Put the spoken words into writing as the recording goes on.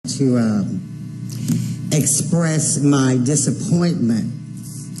to express my disappointment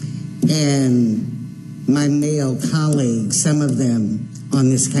in my male colleagues, some of them on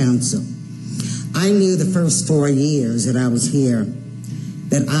this council. I knew the first 4 years that I was here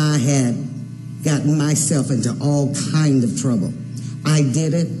that I had gotten myself into all kind of trouble. I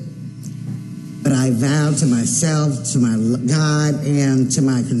did it, but I vowed to myself, to my God, and to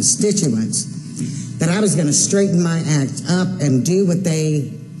my constituents that I was going to straighten my act up and do what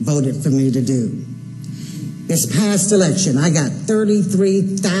they voted for me to do. This past election, I got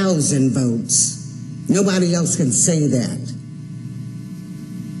 33,000 votes. Nobody else can say that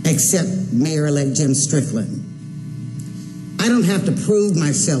except Mayor-elect Jim Strickland. I don't have to prove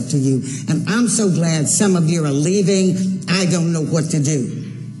myself to you, and I'm so glad some of you are leaving. I don't know what to do.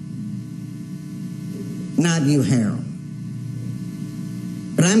 Not you, Harold.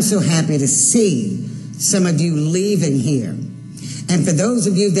 But I'm so happy to see some of you leaving here. And for those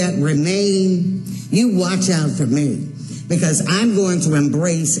of you that remain, you watch out for me, because I'm going to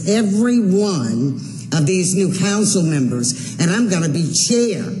embrace every one of these new council members, and I'm going to be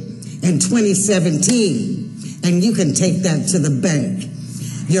chair in 2017. And you can take that to the bank.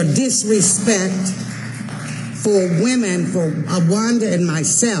 Your disrespect for women, for Wanda and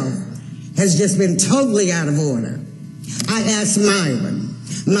myself, has just been totally out of order. I asked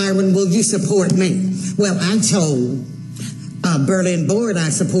Myron, will you support me? Well, I told Berlin Board I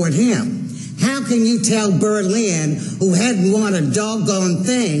support him. How can you tell Berlin, who hadn't won a doggone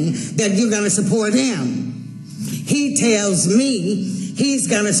thing, that you're going to support him? He tells me he's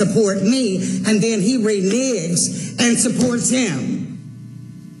going to support me, and then he reneges and supports him.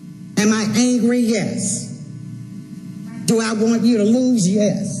 Am I angry? Yes. Do I want you to lose?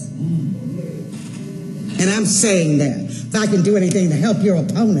 Yes. And I'm saying that. If I can do anything to help your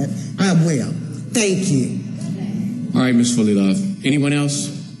opponent, I will. Thank you. All right, Ms. Fullilove. Anyone else?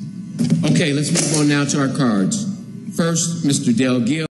 Okay, let's move on now to our cards. First, Mr. Del Gil.